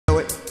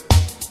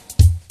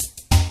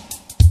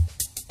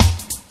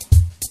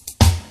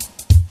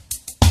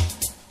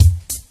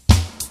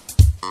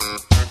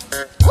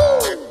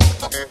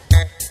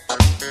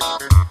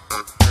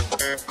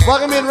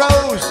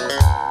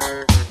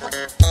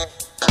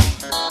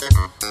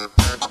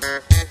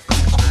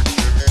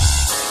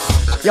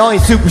Y'all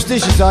ain't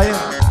superstitious, are you?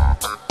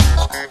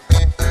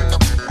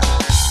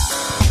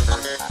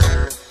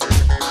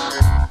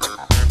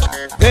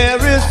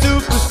 There is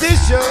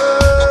superstition,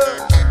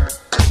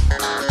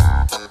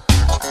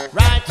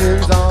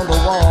 writings on the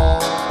wall.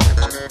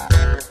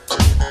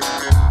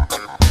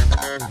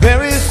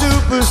 There is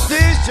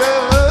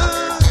superstition,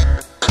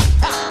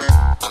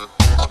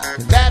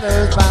 that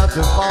is about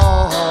to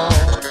fall.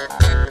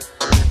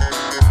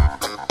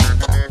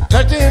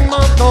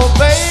 13-month-old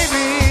baby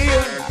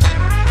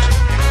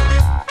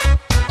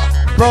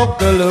broke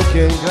the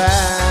looking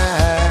glass.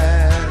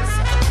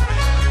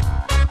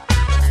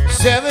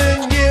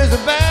 7 years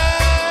of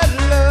bad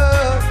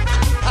luck,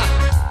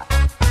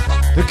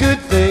 the good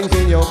things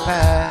in your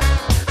past.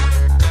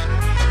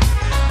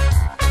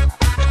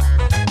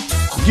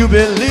 You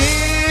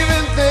believe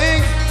in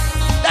things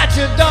that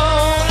you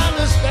don't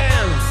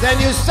understand, then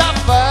you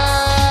suffer.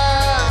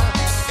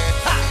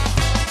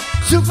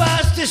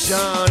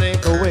 Superstition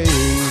ain't the way.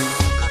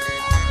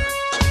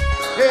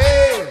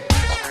 Hey,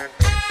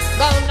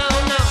 no, no,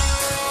 no.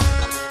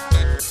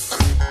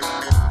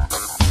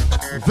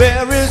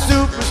 Very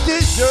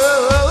superstitious.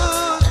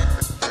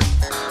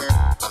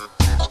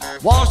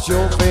 Wash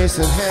your face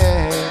and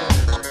hands.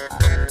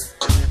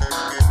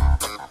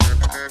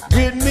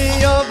 Rid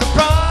me of the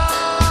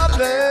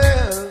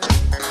problem.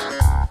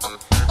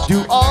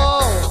 Do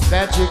all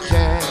that you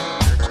can.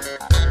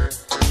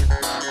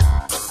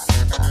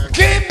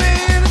 Keep me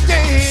in a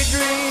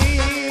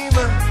daydream.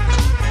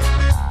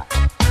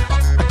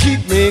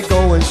 Keep me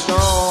going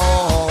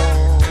strong.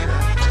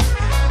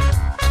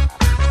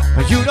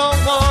 You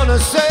don't wanna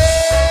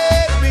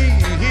save me.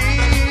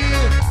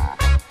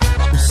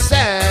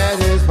 Sad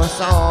is my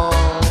song.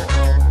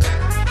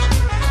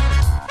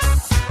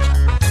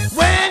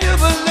 When you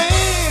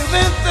believe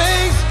in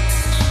things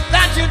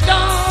that you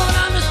don't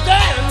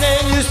understand,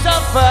 then you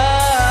suffer.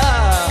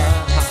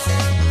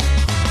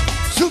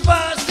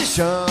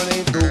 Superstition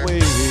ain't the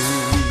way.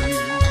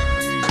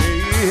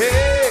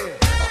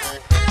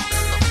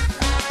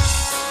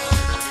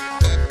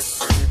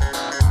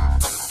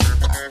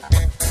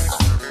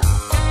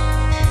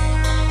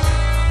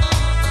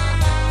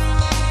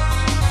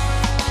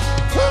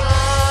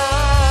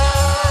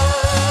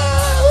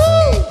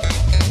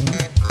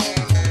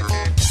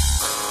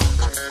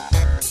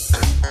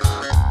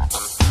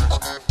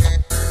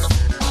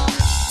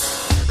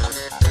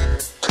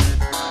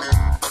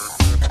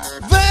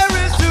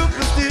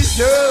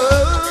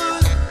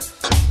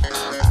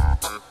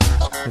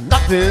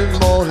 Nothing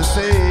more to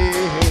say.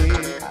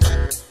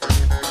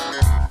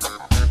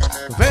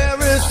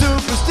 Very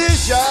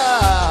superstitious.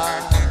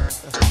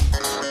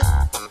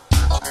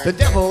 The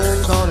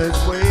devil's on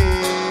its way.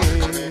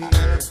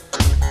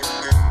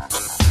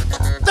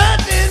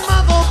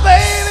 13-month-old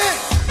baby,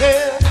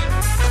 yeah,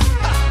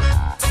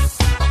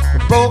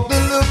 broke the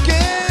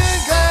looking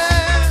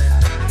glass.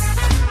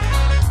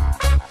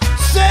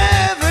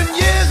 7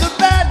 years of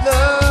bad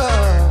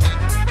luck,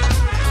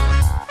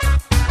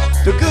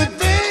 the good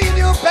thing in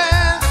your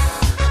past.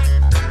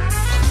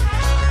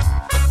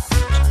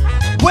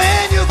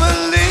 When you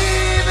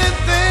believe in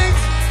things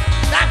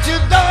that you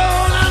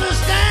don't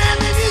understand,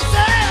 then you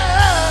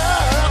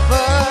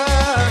suffer.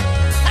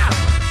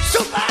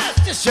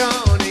 Superstition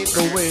ain't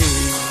the way.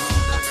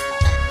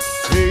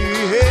 Hey,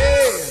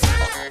 hey.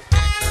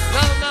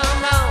 No, no,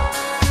 no.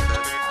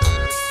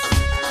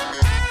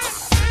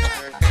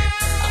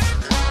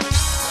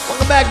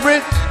 Welcome back,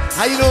 Brent.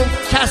 How you doing,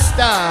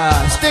 Casta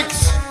Sticks?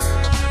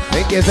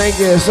 Thank you, thank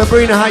you.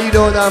 Sabrina, how you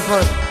doing down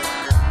front?